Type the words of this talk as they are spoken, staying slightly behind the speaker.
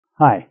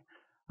Hi,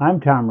 I'm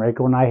Tom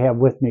Rako, and I have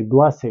with me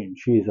Blessing.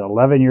 She's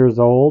 11 years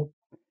old,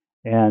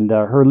 and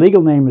her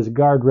legal name is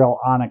Rail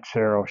Onyx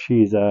Arrow.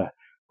 She's a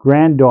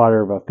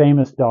granddaughter of a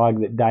famous dog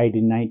that died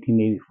in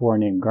 1984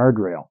 named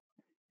Guardrail,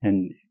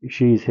 and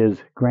she's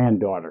his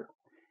granddaughter.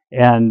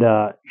 And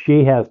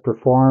she has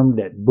performed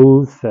at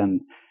booths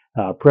and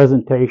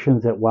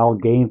presentations at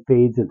wild game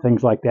feeds and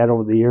things like that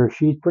over the years.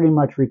 She's pretty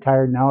much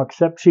retired now,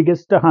 except she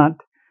gets to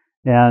hunt,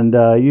 and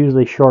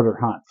usually shorter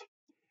hunts.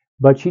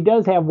 But she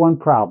does have one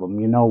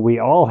problem. You know, we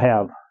all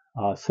have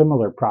a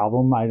similar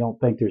problem. I don't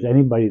think there's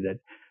anybody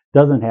that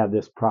doesn't have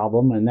this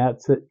problem, and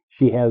that's that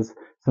she has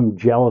some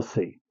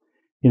jealousy.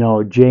 You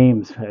know,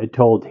 James had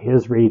told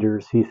his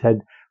readers, he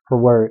said, for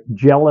where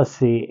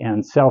jealousy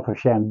and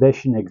selfish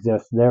ambition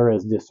exist, there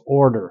is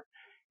disorder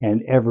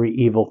and every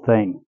evil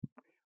thing.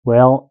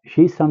 Well,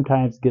 she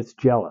sometimes gets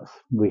jealous.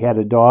 We had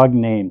a dog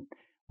named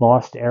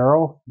Lost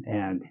Arrow,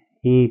 and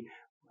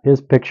his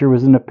picture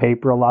was in the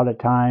paper a lot of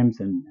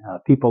times, and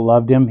people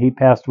loved him. He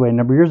passed away a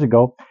number of years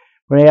ago.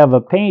 We have a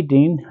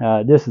painting.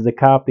 This is a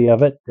copy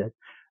of it that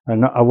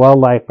a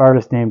wildlife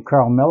artist named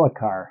Carl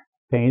Mellicar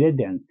painted,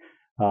 and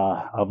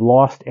of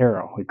Lost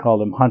Arrow. We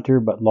called him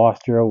Hunter, but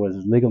Lost Arrow was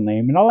his legal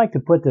name. And I like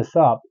to put this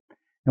up,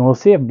 and we'll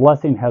see if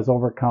Blessing has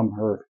overcome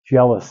her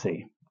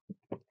jealousy.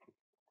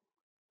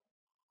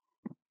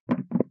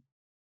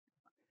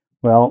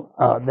 Well,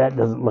 that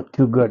doesn't look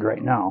too good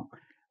right now.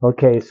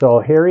 Okay,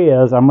 so here he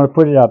is. I'm going to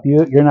put it up.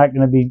 You're not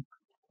going to be...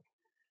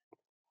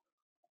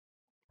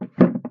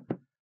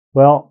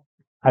 Well,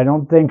 I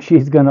don't think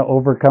she's going to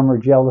overcome her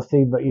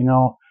jealousy, but you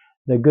know,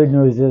 the good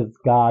news is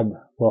God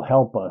will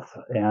help us,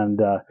 and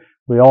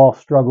we all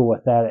struggle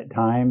with that at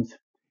times.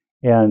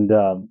 And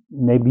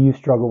maybe you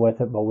struggle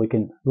with it, but we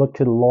can look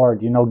to the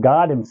Lord. You know,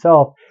 God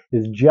Himself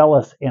is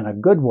jealous in a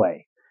good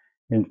way.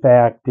 In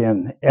fact,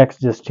 in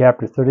Exodus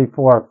chapter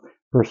 34,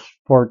 verse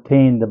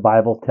 14, the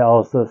Bible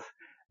tells us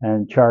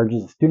and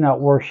charges us, do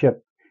not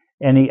worship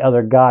any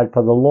other God,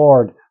 for the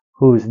Lord,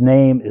 whose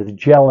name is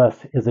jealous,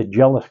 is a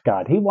jealous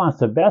God. He wants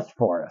the best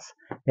for us,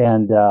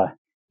 and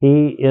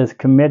He is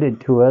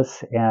committed to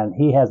us, and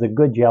He has a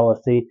good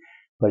jealousy,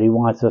 but He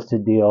wants us to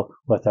deal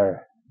with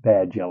our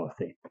bad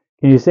jealousy.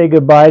 Can you say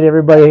goodbye to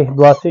everybody,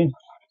 Blessing?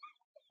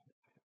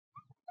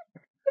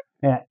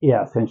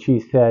 Yes, and she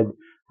said,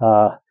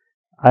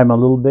 I'm a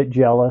little bit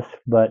jealous,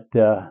 but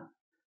we're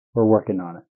working on it.